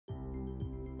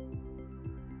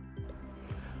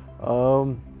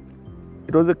Um,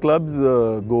 it was the club's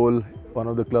goal. One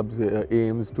of the club's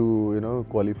aims to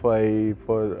qualify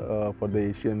for the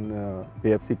Asian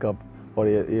AFC Cup or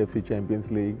AFC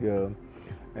Champions League,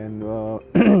 and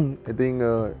I think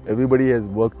everybody has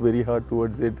worked very hard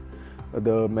towards it.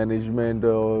 The management,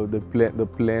 they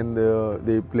planned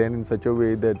in such a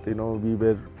way that we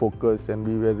were focused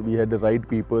and we had the right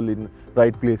people in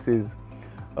right places.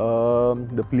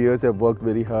 The players have worked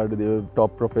very hard. They were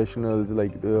top professionals,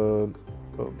 like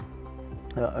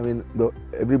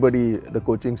everybody, the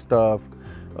coaching staff,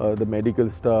 the medical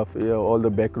staff, yeah, all the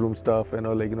backroom staff, and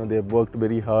all, they have worked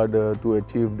very hard to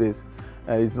achieve this.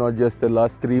 And it's not just the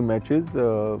last 3 matches,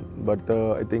 but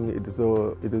I think it is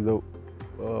a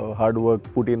hard work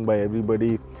put in by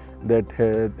everybody that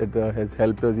has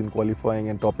helped us in qualifying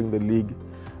and topping the league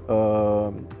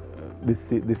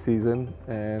this season.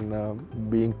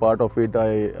 And being part of it,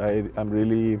 I'm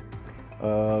really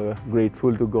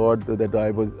grateful to God that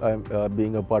I'm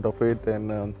being a part of it,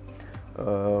 and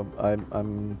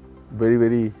I'm very,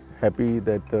 very happy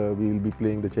that we will be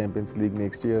playing the Champions League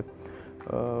next year.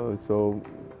 So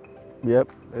yeah,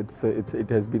 it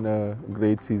has been a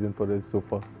great season for us so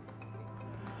far.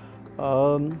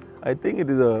 I think it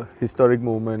is a historic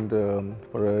moment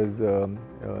for us,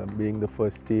 being the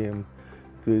first team.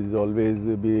 It will always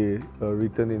be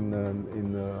written in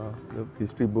the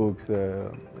history books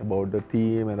about the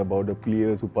team and about the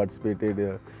players who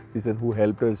participated this and who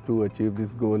helped us to achieve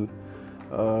this goal.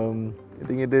 I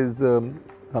think it is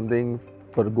something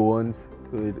for Goans,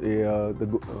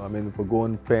 for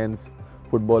Goan fans,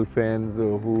 football fans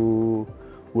who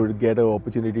would get an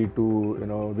opportunity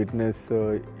to witness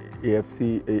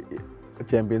AFC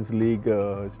Champions League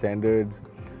standards.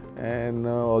 And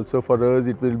also for us,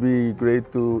 it will be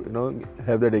great to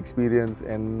have that experience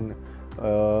and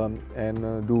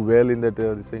do well in that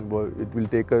thing. It will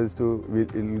take us it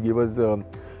will give us an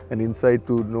insight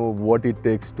to know what it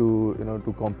takes to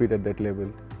compete at that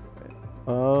level.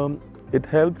 It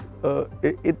helps.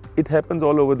 It happens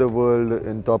all over the world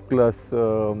in top class,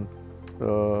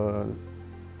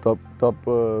 top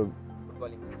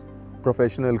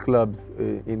professional clubs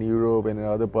in Europe and in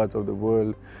other parts of the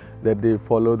world, that they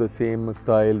follow the same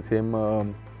style, same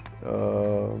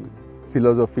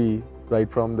philosophy, right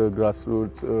from the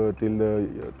grassroots till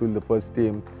the first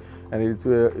team. And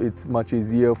it's much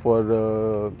easier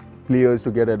for players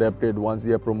to get adapted once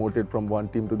they are promoted from one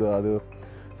team to the other.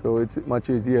 So it's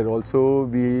much easier. Also,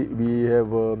 we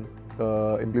have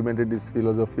implemented this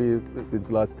philosophy since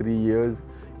last 3 years,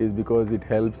 is because it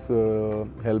helps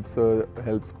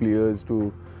players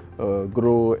to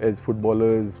grow as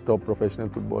footballers, top professional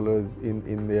footballers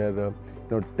in their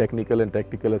technical and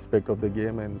tactical aspect of the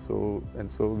game. And so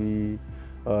we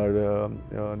are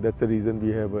that's the reason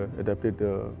we have adapted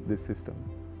this system.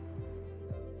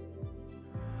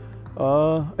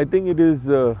 I think it is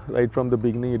right from the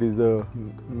beginning. It is the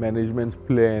management's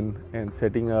plan and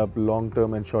setting up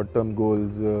long-term and short-term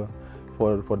goals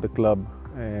for the club,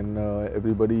 and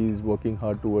everybody is working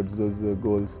hard towards those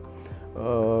goals.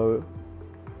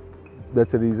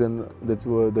 That's the reason. That's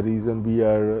the reason we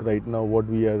are right now what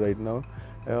we are right now.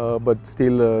 But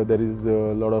still, there is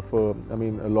a lot of,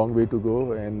 a long way to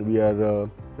go, and we are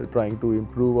trying to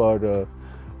improve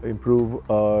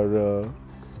our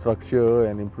structure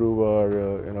and improve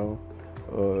our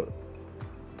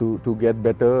to get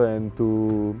better and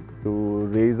to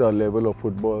raise our level of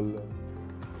football.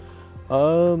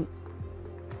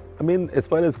 As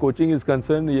far as coaching is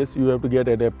concerned, yes, you have to get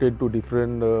adapted to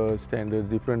different standards,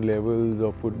 different levels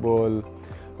of football.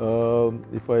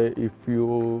 If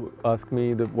you ask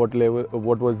me that what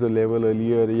was the level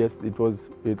earlier, yes, it was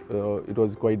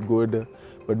quite good,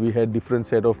 but we had different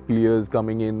set of players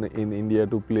coming in India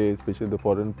to play, especially the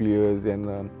foreign players,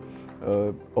 and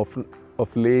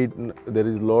of late there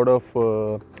is a lot of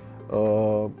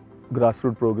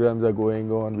grassroots programs are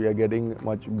going on. We are getting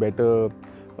much better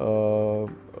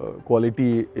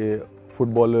quality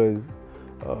footballers.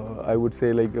 I would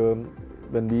say, like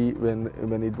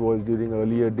when it was during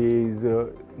earlier days, a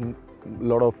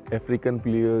lot of African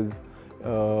players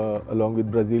along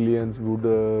with Brazilians would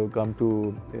come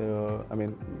to,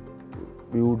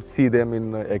 we would see them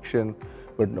in action.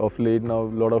 But of late now,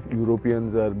 a lot of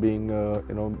Europeans are being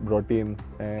brought in,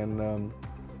 and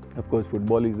of course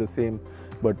football is the same.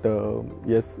 But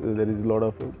yes, there is a lot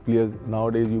of players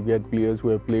nowadays. You get players who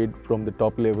have played from the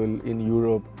top level in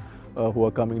Europe who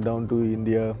are coming down to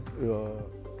India.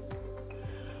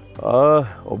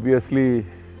 Obviously,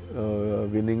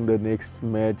 winning the next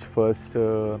match first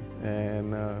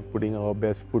and putting our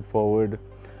best foot forward.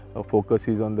 focus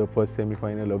is on the first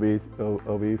semi-final,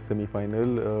 away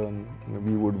semi-final.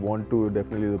 We would want to,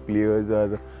 definitely the players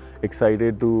are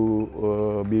excited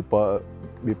to be part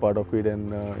of it,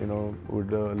 and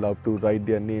would love to write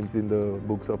their names in the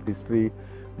books of history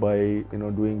by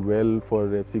doing well for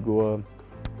FC Goa,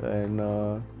 and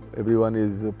everyone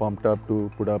is pumped up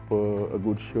to put up a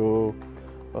good show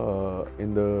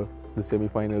in the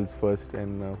semi-finals first,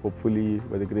 and hopefully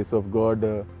by the grace of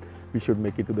God we should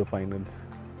make it to the finals.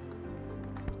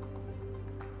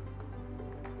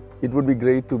 It would be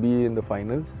great to be in the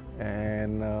finals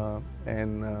and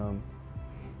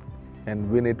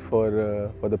win it for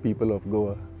the people of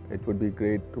Goa. It would be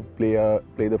great to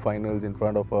play the finals in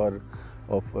front of our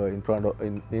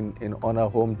on our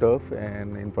home turf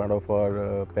and in front of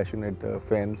our passionate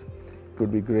fans. It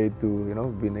would be great to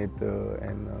win it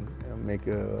and make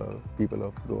people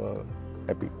of Goa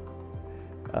happy.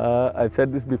 I've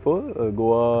said this before.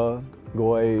 Goa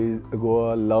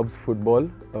loves football.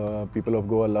 People of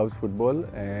Goa loves football,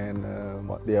 and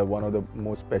they are one of the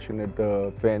most passionate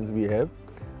fans we have.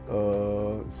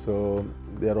 So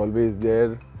they are always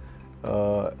there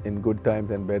in good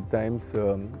times and bad times.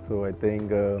 So I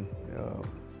think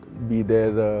be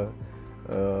there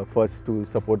first to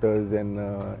support us and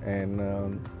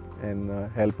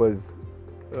help us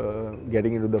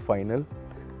getting into the final,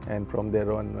 and from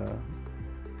there on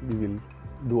we will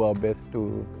do our best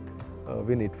to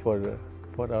win it for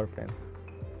our fans.